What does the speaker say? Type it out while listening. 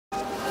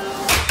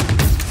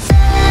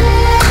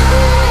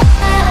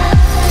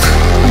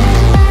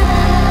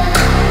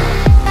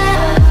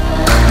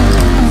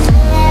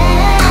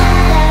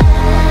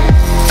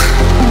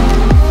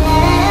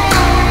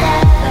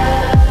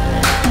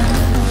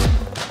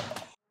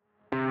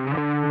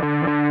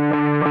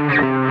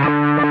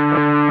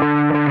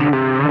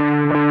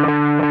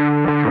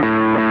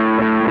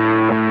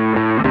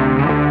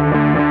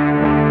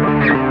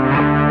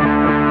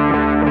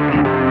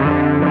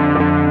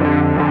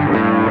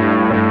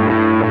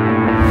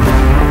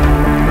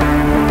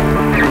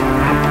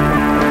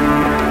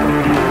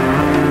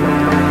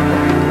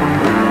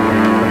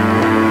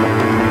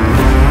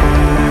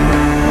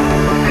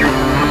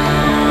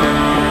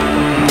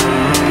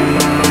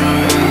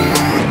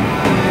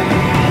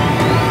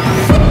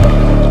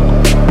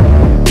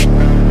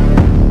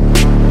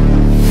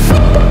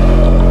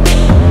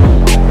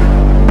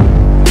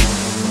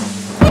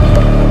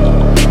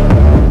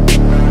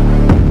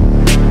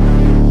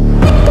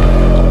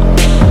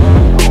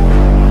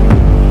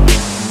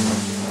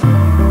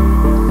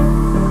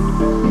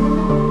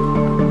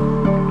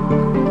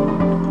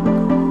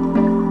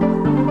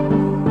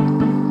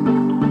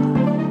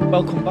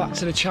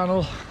to the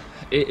channel.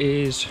 It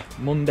is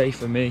Monday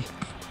for me,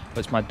 but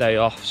it's my day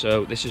off,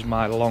 so this is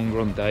my long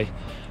run day,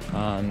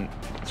 and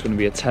it's going to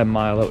be a 10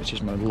 miler, which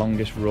is my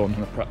longest run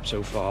in the prep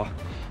so far,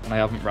 and I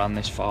haven't ran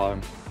this far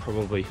in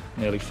probably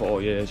nearly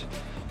 4 years,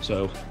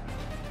 so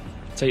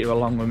take you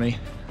along with me,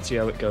 see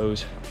how it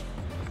goes,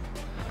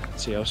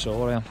 see how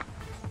sore I am.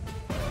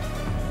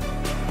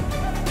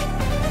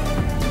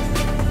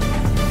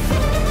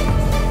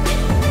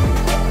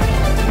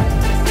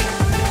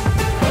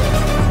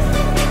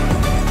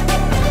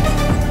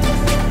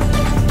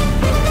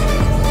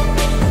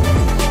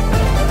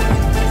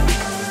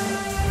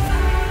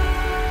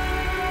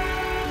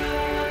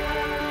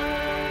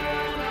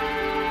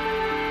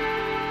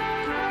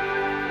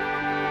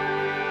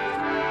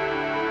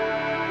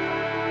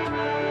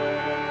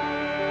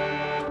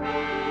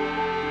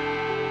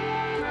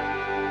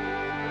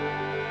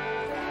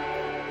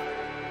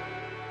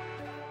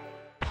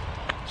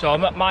 So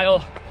I'm at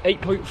mile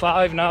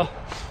 8.5 now,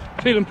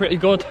 feeling pretty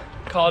good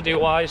cardio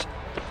wise.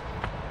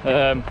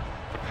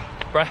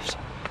 Breath's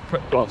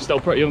still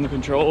pretty under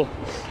control,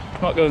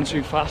 not going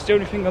too fast. The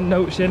only thing I'm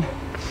noticing,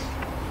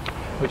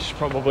 which is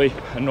probably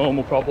a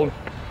normal problem,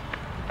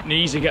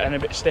 knees are getting a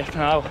bit stiff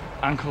now,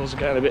 ankles are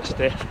getting a bit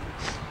stiff,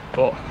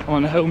 but I'm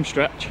on the home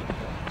stretch,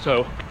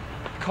 so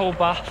cold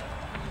bath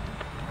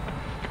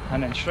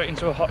and then straight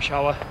into a hot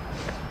shower.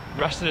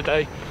 The rest of the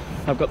day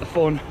I've got the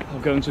fun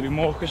of going to do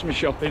more Christmas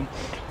shopping,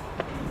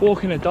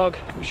 walking a dog,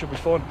 which should be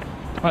fun.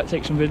 Might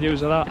take some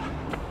videos of that,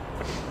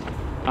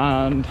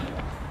 and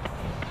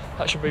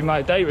that should be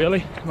my day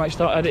really. I might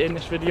start editing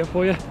this video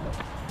for you,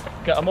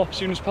 get them up as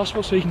soon as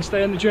possible so you can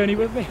stay on the journey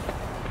with me.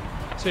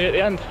 See you at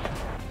the end.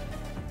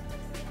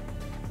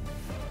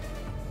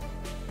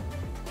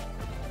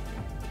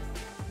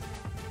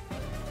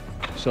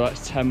 So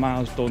that's 10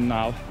 miles done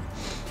now.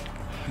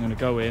 I'm gonna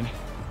go in,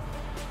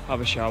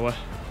 have a shower,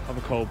 have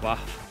a cold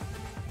bath.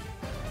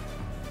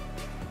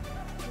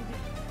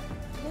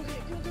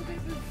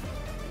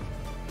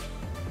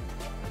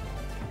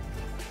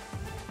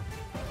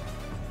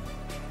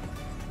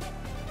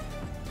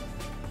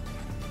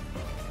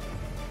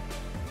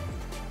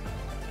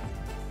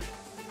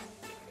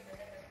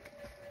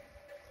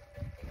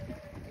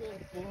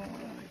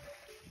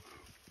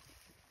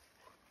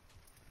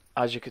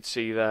 As you could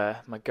see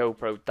there, my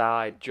GoPro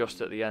died just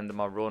at the end of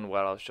my run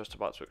where I was just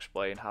about to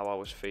explain how I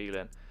was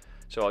feeling.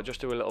 So I'll just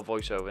do a little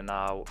voiceover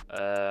now.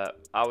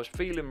 I was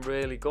feeling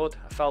really good.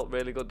 I felt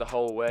really good the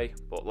whole way,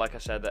 but like I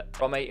said,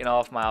 from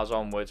 8.5 miles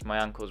onwards,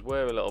 my ankles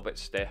were a little bit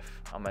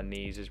stiff and my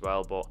knees as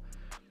well, but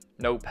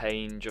no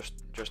pain, just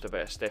a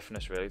bit of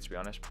stiffness really, to be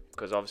honest,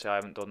 because obviously I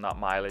haven't done that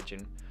mileage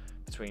in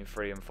between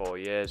 3 and 4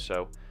 years.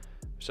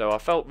 So I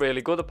felt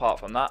really good apart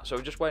from that. So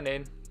I just went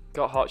in,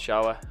 got a hot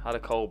shower, had a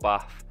cold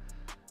bath,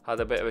 had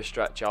a bit of a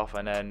stretch off,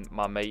 and then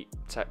my mate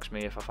texted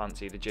me if I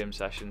fancied a gym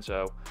session.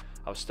 So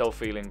I was still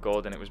feeling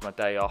good and it was my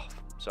day off,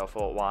 so I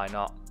thought why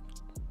not.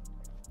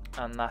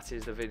 And that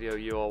is the video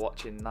you are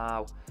watching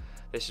now.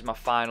 This is my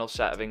final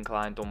set of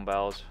incline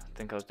dumbbells. I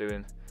think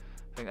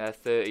they're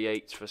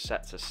 38s for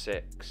sets of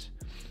 6,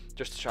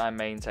 just to try and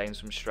maintain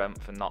some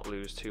strength and not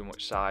lose too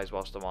much size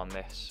whilst I'm on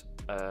this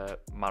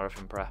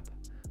marathon prep.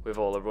 With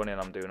all the running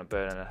I'm doing, I'm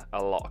burning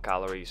a lot of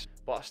calories,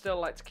 but I still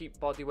like to keep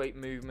bodyweight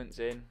movements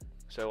in.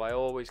 So I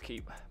always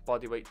keep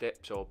bodyweight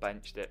dips or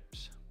bench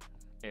dips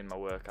in my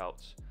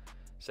workouts.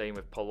 Same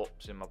with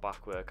pull-ups in my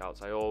back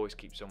workouts. I always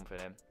keep something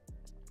in.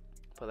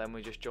 But then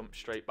we just jump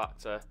straight back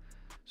to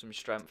some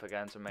strength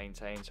again to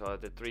maintain. So I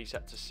did 3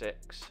 sets of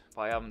 6.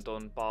 But I haven't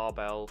done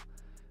barbell,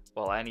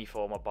 well, any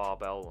form of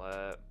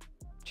barbell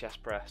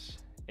chest press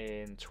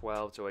in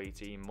 12 to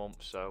 18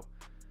 months. So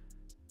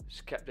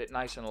just kept it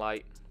nice and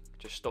light.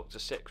 Just stuck to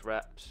 6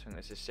 reps. And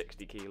this is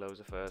 60 kilos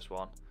the first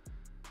one.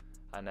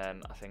 And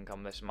then I think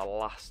on this, my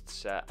last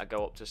set, I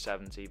go up to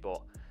 70, but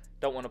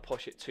don't want to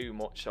push it too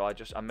much. So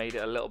I made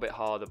it a little bit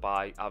harder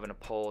by having a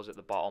pause at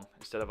the bottom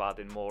instead of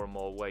adding more and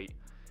more weight,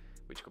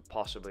 which could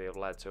possibly have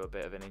led to a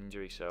bit of an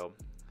injury. So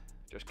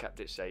just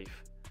kept it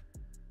safe.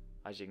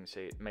 As you can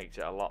see, it makes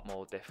it a lot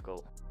more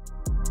difficult.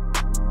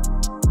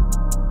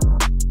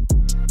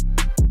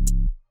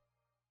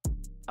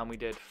 And we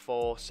did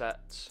 4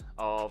 sets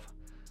of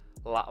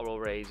lateral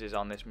raises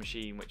on this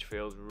machine, which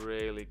feels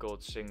really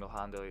good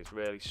single-handedly. It's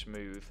really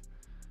smooth.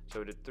 So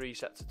we did 3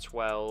 sets of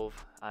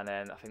 12, and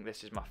then I think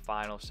this is my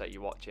final set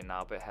you're watching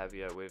now, a bit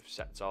heavier with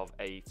sets of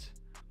 8.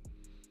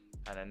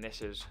 And then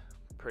this is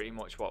pretty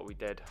much what we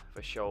did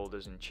for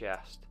shoulders and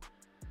chest.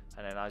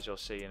 And then as you'll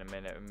see in a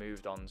minute, we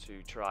moved on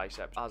to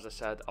triceps. As I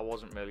said, I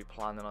wasn't really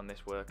planning on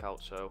this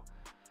workout, so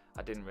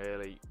I didn't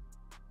really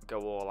go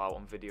all out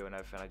on video and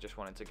everything. I just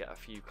wanted to get a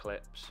few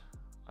clips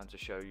and to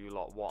show you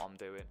lot what I'm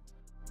doing.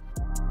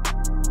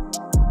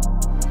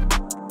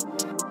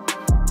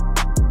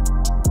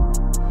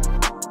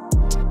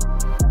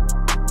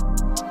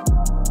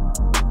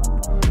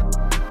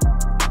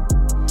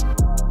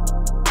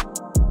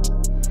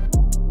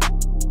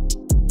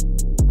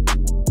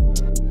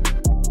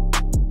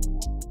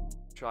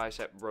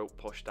 Tricep rope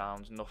push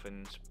downs,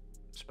 nothing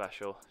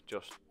special,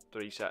 just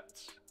 3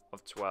 sets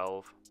of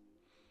 12,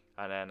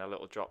 and then a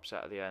little drop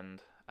set at the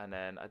end, and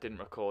then I didn't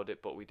record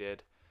it, but we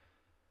did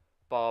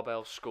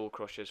barbell skull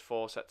crushers,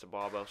 4 sets of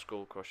barbell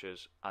skull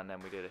crushers, and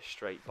then we did a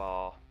straight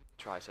bar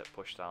tricep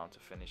push down to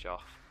finish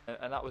off.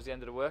 And that was the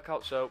end of the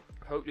workout. So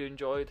hope you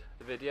enjoyed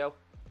the video,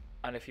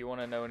 and if you want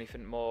to know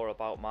anything more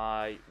about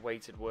my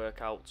weighted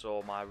workouts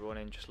or my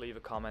running, just leave a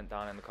comment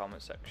down in the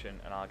comment section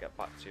and I'll get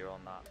back to you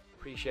on that.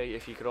 Appreciate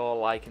if you could all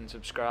like and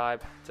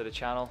subscribe to the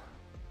channel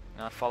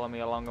and follow me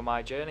along on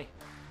my journey.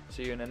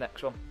 See you in the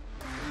next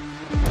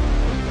one.